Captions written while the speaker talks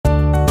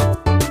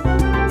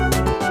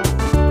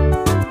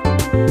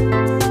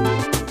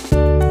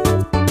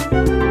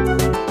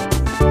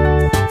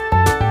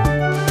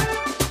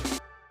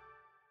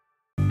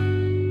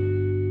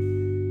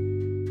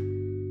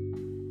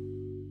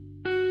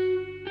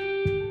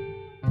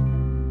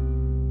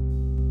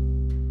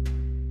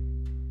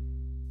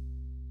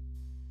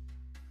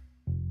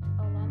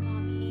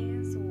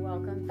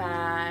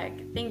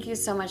you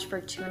so much for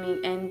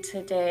tuning in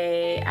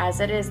today, as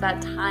it is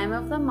that time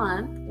of the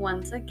month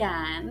once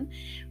again.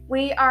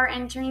 We are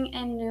entering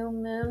a new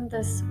moon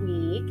this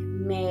week,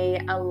 May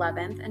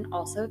 11th and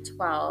also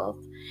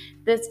 12th,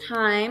 this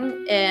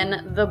time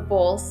in the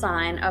bull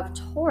sign of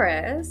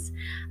Taurus.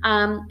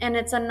 And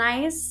it's a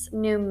nice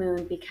new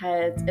moon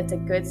because it's a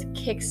good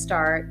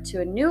kickstart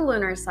to a new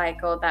lunar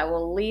cycle that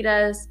will lead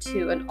us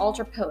to an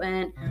ultra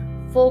potent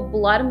full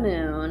blood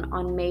moon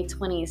on May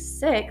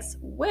 26th,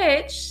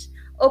 which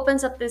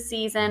opens up the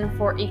season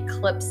for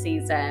eclipse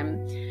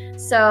season.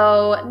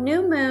 So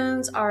new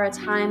moons are a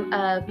time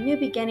of new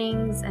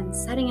beginnings and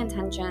setting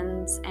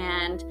intentions,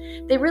 and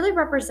they really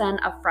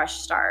represent a fresh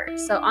start.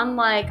 So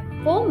unlike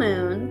full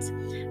moons,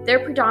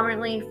 they're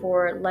predominantly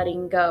for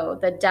letting go,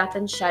 the death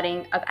and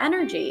shedding of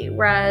energy,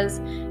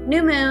 whereas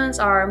new moons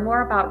are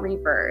more about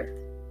rebirth.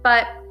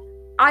 But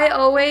I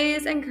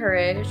always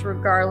encourage,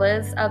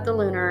 regardless of the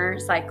lunar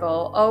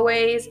cycle,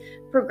 always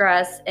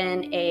progress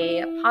in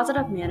a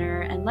positive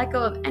manner and let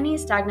go of any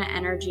stagnant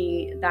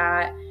energy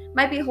that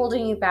might be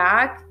holding you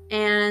back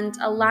and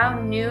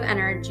allow new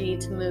energy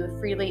to move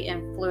freely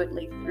and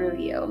fluidly through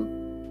you.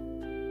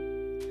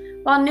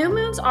 While new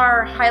moons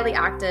are highly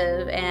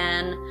active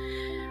and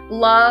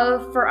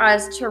love for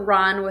us to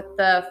run with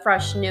the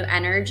fresh new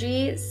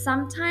energy,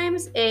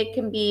 sometimes it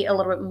can be a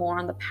little bit more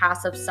on the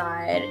passive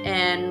side,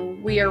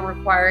 and we are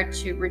required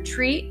to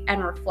retreat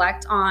and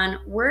reflect on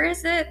where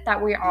is it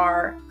that we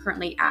are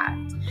currently at?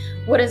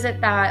 What is it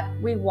that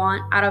we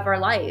want out of our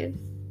life?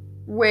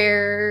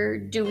 Where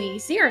do we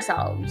see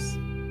ourselves?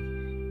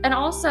 And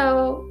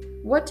also,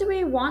 what do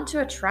we want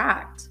to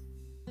attract?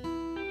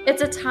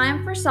 It's a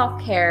time for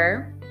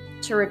self-care,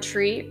 to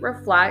retreat,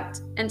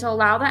 reflect, and to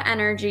allow the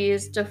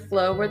energies to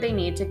flow where they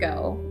need to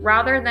go,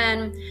 rather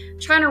than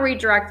trying to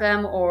redirect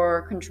them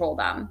or control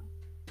them.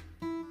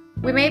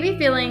 We may be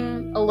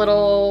feeling a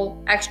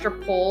little extra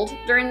pulled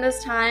during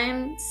this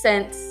time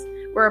since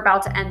we're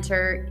about to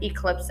enter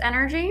eclipse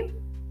energy.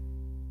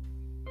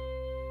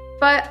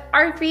 But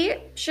our feet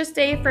should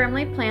stay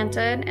firmly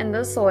planted in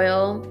the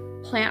soil,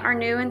 plant our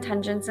new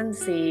intentions and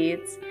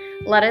seeds,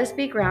 let us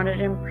be grounded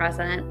and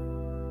present.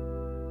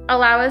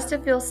 Allow us to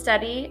feel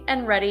steady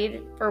and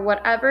ready for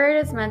whatever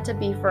it is meant to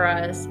be for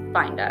us,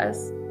 find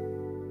us.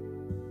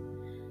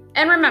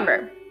 And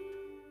remember,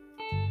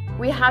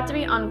 we have to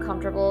be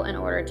uncomfortable in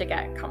order to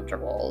get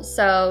comfortable.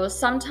 So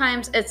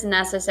sometimes it's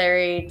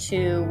necessary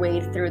to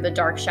wade through the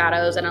dark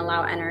shadows and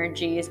allow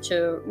energies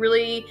to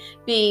really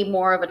be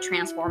more of a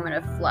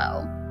transformative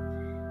flow.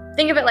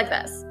 Think of it like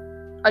this: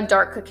 a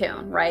dark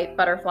cocoon, right?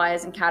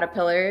 Butterflies and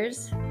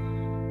caterpillars,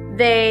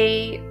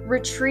 they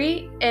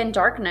retreat in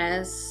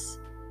darkness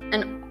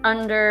in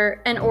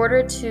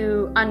order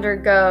to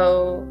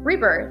undergo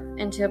rebirth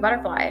into a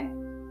butterfly.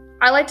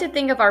 I like to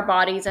think of our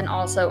bodies and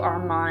also our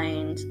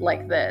mind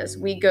like this.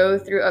 We go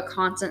through a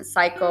constant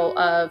cycle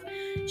of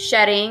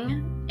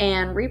shedding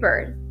and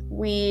rebirth.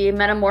 We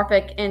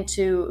metamorphic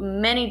into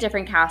many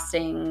different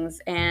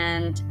castings,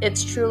 and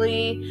it's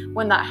truly,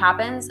 when that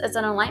happens, it's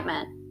an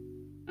enlightenment.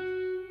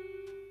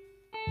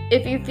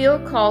 If you feel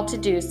called to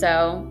do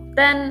so,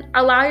 then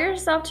allow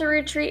yourself to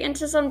retreat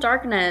into some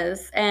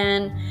darkness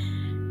and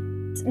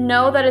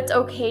know that it's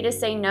okay to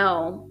say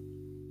no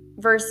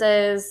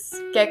versus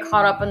get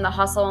caught up in the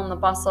hustle and the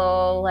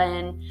bustle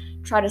and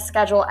try to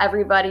schedule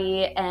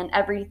everybody and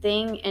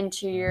everything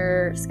into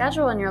your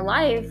schedule in your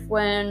life,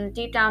 when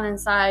deep down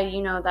inside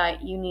you know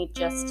that you need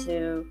just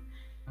to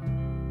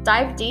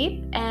dive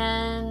deep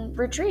and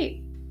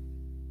retreat.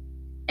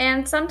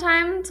 And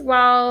sometimes,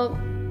 while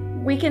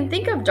we can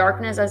think of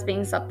darkness as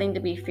being something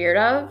to be feared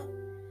of,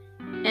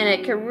 and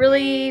it could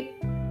really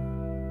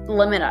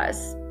limit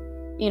us.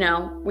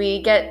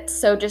 We get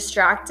so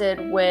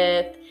distracted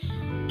with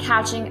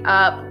catching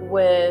up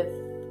with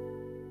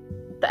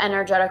the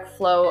energetic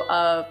flow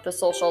of the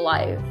social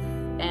life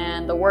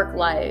and the work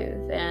life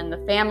and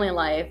the family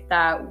life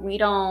that we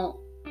don't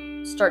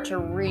start to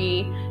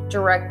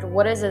redirect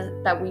what is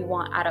it that we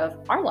want out of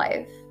our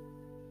life.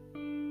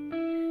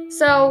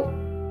 So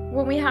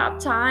when we have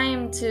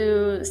time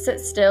to sit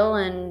still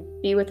and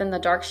be within the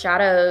dark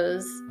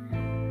shadows,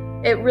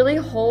 it really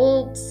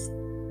holds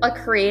a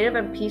creative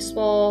and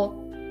peaceful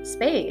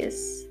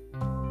space,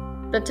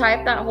 the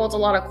type that holds a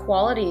lot of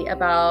quality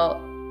about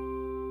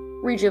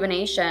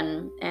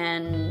rejuvenation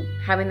and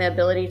having the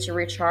ability to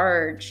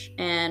recharge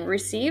and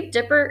receive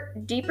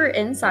deeper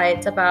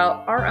insights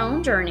about our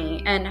own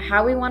journey and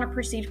how we want to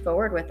proceed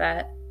forward with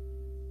it.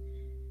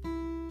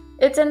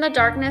 It's in the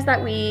darkness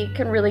that we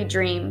can really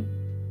dream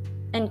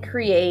and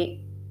create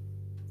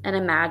and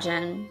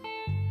imagine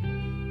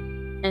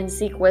and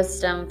seek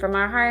wisdom from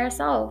our higher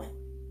self.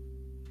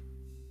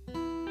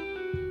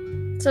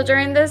 So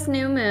during this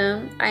new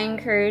moon, I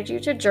encourage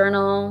you to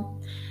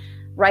journal,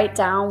 write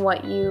down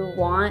what you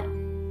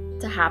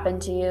want to happen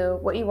to you,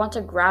 what you want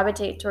to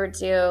gravitate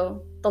towards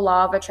you, the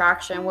law of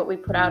attraction, what we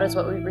put out is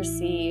what we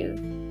receive.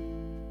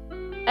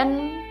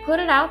 And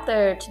put it out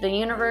there to the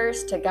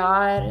universe, to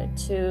God,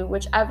 to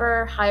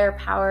whichever higher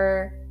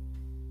power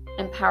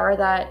and power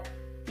that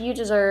you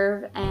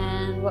deserve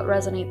and what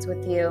resonates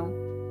with you.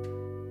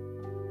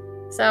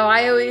 So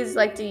I always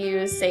like to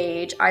use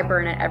sage. I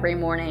burn it every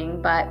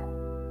morning, but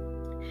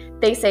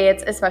they say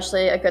it's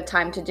especially a good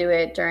time to do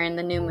it during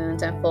the new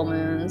moons and full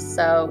moons.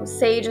 So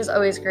sage is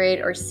always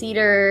great, or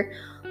cedar,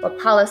 or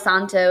Palo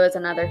Santo is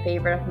another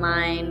favorite of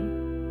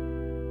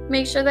mine.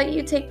 Make sure that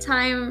you take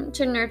time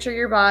to nurture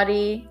your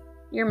body,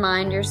 your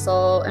mind, your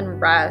soul, and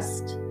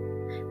rest.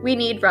 We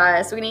need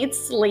rest. We need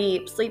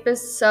sleep. Sleep is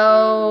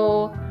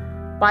so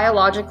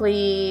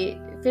biologically,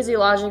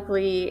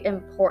 physiologically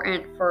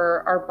important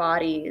for our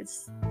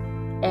bodies.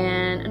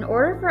 And in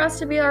order for us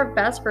to be our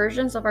best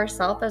versions of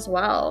ourselves as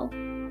well.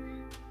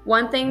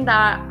 One thing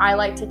that I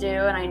like to do,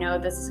 and I know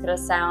this is going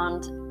to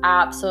sound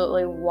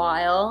absolutely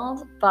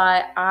wild,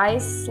 but I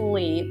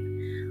sleep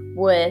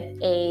with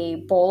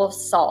a bowl of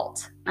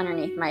salt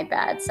underneath my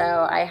bed.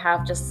 So I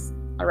have just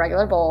a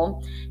regular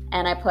bowl,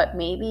 and I put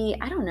maybe,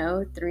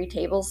 3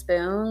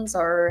 tablespoons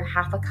or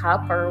half a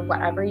cup or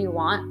whatever you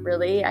want,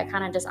 really. I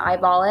kind of just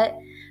eyeball it.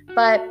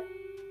 But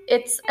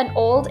it's an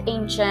old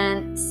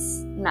ancient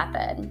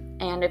method.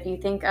 And if you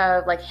think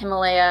of like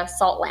Himalaya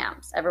salt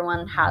lamps,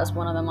 everyone has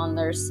one of them on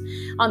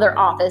their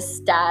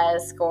office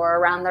desk or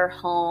around their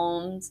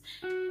homes.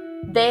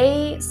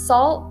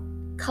 Salt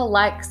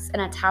collects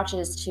and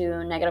attaches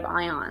to negative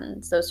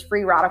ions, those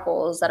free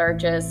radicals that are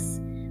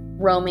just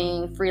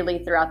roaming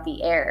freely throughout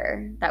the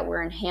air that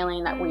we're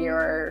inhaling, that we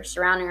are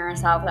surrounding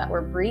ourselves, that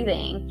we're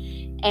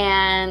breathing.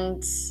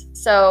 And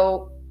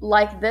so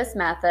like this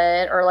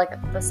method, or like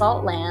the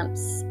salt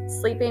lamps,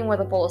 sleeping with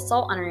a bowl of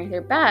salt underneath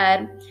your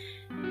bed,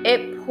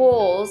 it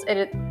pulls,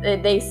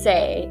 they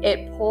say,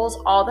 it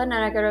pulls all the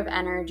negative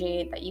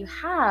energy that you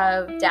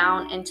have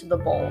down into the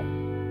bowl.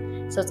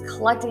 So it's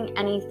collecting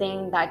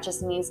anything that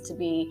just needs to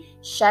be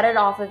shedded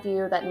off of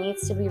you, that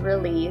needs to be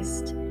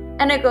released,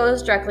 and it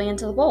goes directly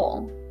into the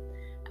bowl.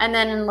 And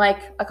then in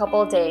like a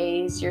couple of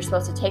days, you're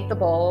supposed to take the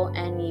bowl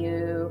and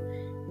you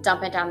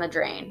dump it down the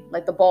drain.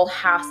 Like the bowl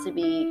has to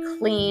be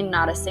clean,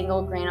 not a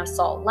single grain of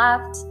salt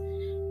left.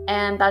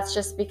 And that's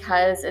just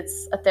because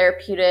it's a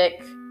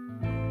therapeutic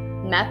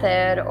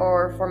method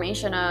or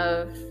formation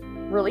of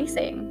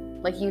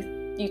releasing. Like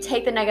you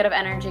take the negative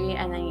energy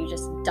and then you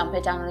just dump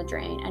it down the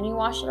drain and you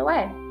wash it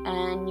away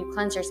and you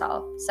cleanse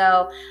yourself.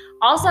 So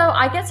also,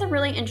 I get some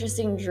really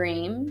interesting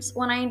dreams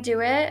when I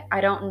do it.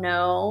 I don't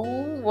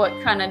know what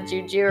kind of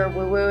juju or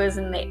woo-woo is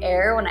in the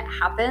air when it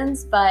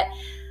happens, but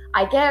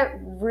I get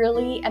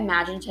really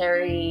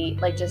imaginary,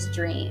 like just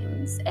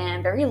dreams,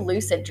 and very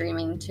lucid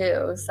dreaming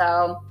too.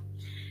 So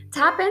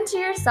tap into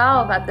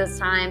yourself at this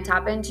time,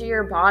 tap into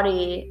your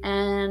body,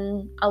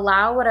 and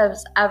allow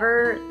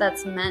whatever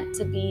that's meant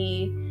to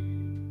be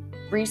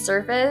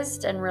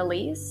resurfaced and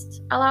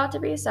released, allow it to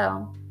be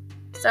so.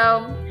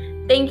 So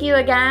thank you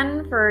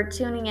again for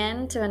tuning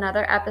in to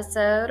another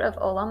episode of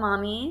Hola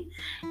Mami.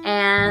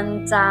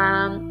 And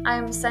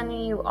I'm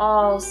sending you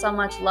all so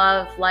much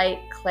love,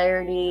 light,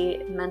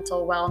 clarity,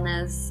 mental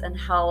wellness, and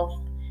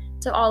health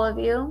to all of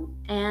you.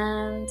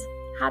 And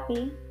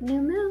happy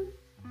new moon.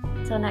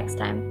 Till next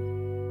time.